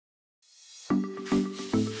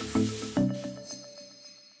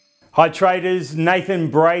Hi traders,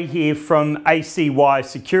 Nathan.bray here from ACY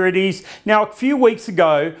Securities. Now a few weeks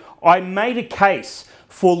ago I made a case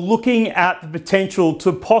for looking at the potential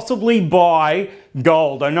to possibly buy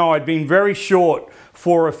gold. I know I'd been very short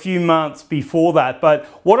for a few months before that, but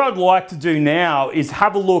what I'd like to do now is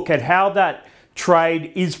have a look at how that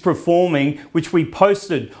trade is performing, which we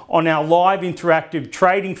posted on our live interactive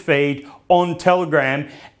trading feed on Telegram,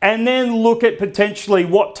 and then look at potentially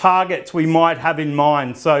what targets we might have in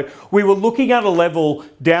mind. So we were looking at a level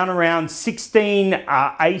down around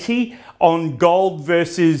 1680 on gold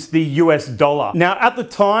versus the US dollar. Now at the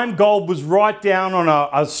time, gold was right down on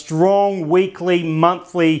a strong weekly,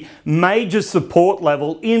 monthly major support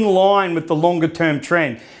level in line with the longer term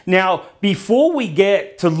trend. Now, before we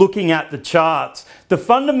get to looking at the charts, the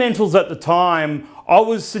fundamentals at the time, I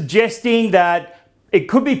was suggesting that it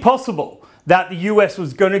could be possible that the US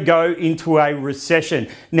was going to go into a recession.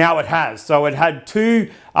 Now it has. So it had two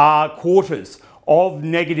quarters of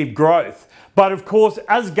negative growth. But of course,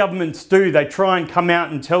 as governments do, they try and come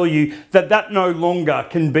out and tell you that that no longer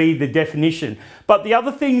can be the definition. But the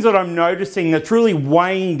other things that I'm noticing that's really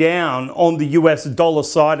weighing down on the US dollar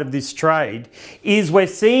side of this trade is we're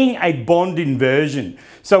seeing a bond inversion.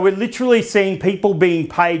 So we're literally seeing people being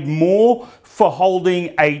paid more for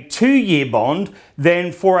holding a 2-year bond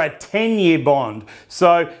than for a 10-year bond.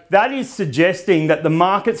 So that is suggesting that the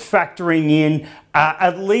market's factoring in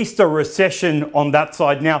at least a recession on that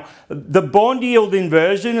side. Now, the bond yield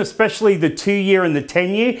inversion, especially the 2-year and the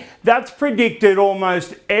 10-year, that's predicted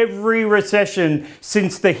almost every recession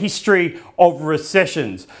since the history of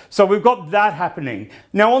recessions. So we've got that happening.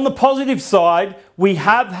 Now, on the positive side, we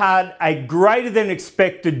have had a greater than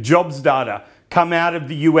expected jobs data come out of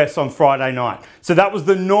the US on Friday night. So that was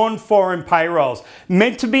the non-foreign payrolls.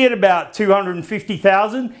 Meant to be at about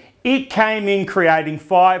 250,000. It came in creating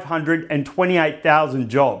 528,000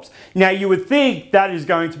 jobs. Now you would think that is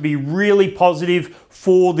going to be really positive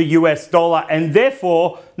for the US dollar and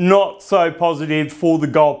therefore not so positive for the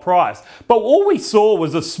gold price. But all we saw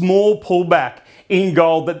was a small pullback in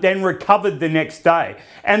gold that then recovered the next day.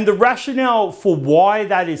 And the rationale for why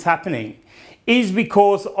that is happening is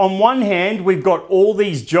because on one hand, we've got all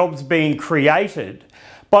these jobs being created,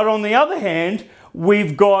 but on the other hand,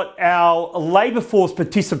 we've got our labour force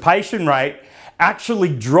participation rate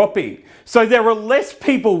actually dropping. So there are less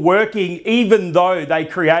people working even though they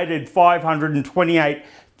created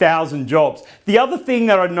 528,000 jobs. The other thing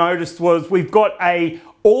that I noticed was we've got an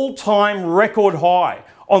all-time record high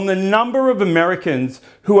on the number of Americans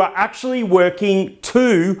who are actually working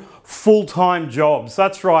two full-time jobs.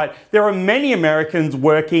 That's right. There are many Americans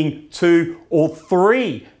working 2 or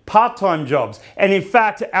 3 part-time jobs. And in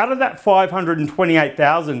fact, out of that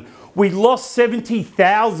 528,000, we lost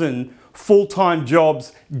 70,000 full-time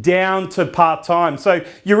jobs down to part-time. So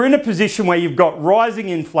you're in a position where you've got rising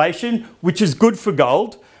inflation, which is good for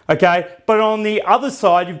gold. Okay, but on the other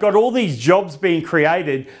side, you've got all these jobs being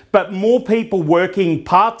created, but more people working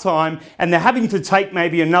part-time and they're having to take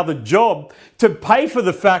maybe another job to pay for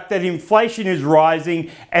the fact that inflation is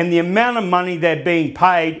rising and the amount of money they're being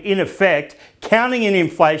paid, in effect, counting in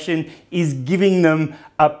inflation, is giving them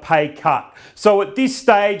a pay cut. So at this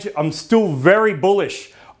stage, I'm still very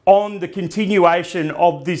bullish on the continuation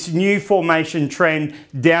of this new formation trend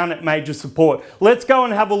down at major support. Let's go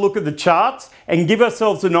and have a look at the charts and give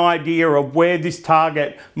ourselves an idea of where this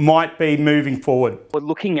target might be moving forward. We're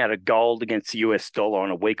looking at a gold against the US dollar on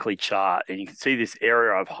a weekly chart, and you can see this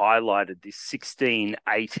area I've highlighted, this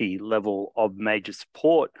 1680 level of major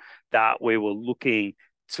support that we were looking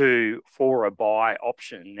to for a buy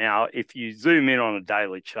option. Now, if you zoom in on a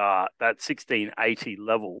daily chart, that 1680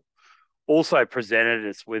 level also presented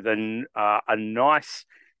us with a nice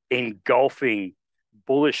engulfing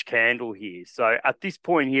bullish candle here. So at this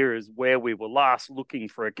point here is where we were last looking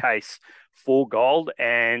for a case for gold,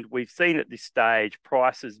 and we've seen at this stage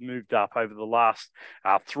prices moved up over the last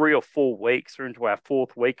 3 or 4 weeks. We're into our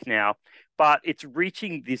 4th week now, but it's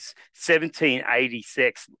reaching this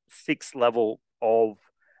 1786 level of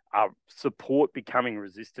support becoming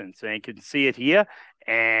resistance, and you can see it here.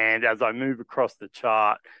 And as I move across the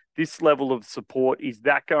chart, this level of support, is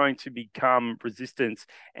that going to become resistance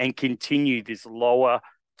and continue this lower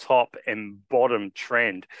top and bottom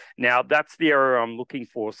trend? Now, that's the area I'm looking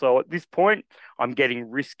for. So at this point, I'm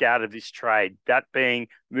getting risk out of this trade, that being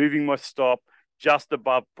moving my stop just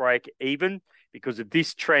above break even, because if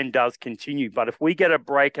this trend does continue, but if we get a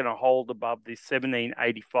break and a hold above this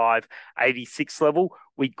 1785.86 level,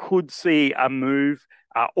 we could see a move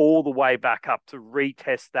all the way back up to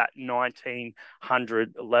retest that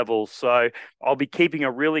 1900 level. So I'll be keeping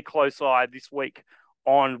a really close eye this week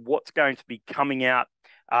on what's going to be coming out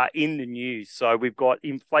in the news. So we've got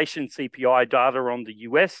inflation CPI data on the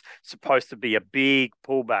US, supposed to be a big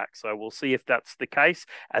pullback. So we'll see if that's the case,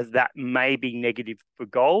 as that may be negative for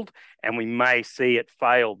gold, and we may see it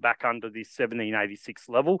fail back under this 1786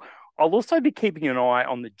 level. I'll also be keeping an eye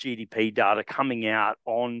on the GDP data coming out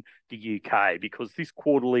on the UK, because this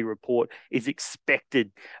quarterly report is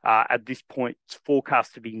expected at this point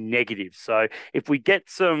forecast to be negative. So if we get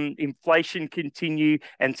some inflation continue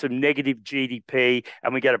and some negative GDP,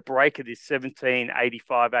 and we get a break of this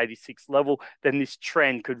 1785, 86 level, then this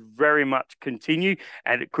trend could very much continue,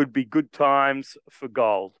 and it could be good times for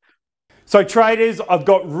gold. So traders, I've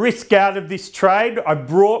got risk out of this trade. I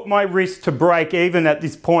brought my risk to break even at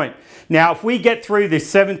this point. Now, if we get through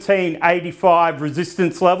this 1785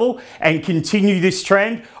 resistance level and continue this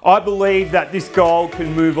trend, I believe that this gold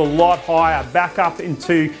can move a lot higher, back up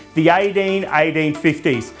into the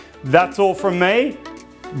 1850s. That's all from me.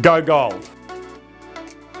 Go gold.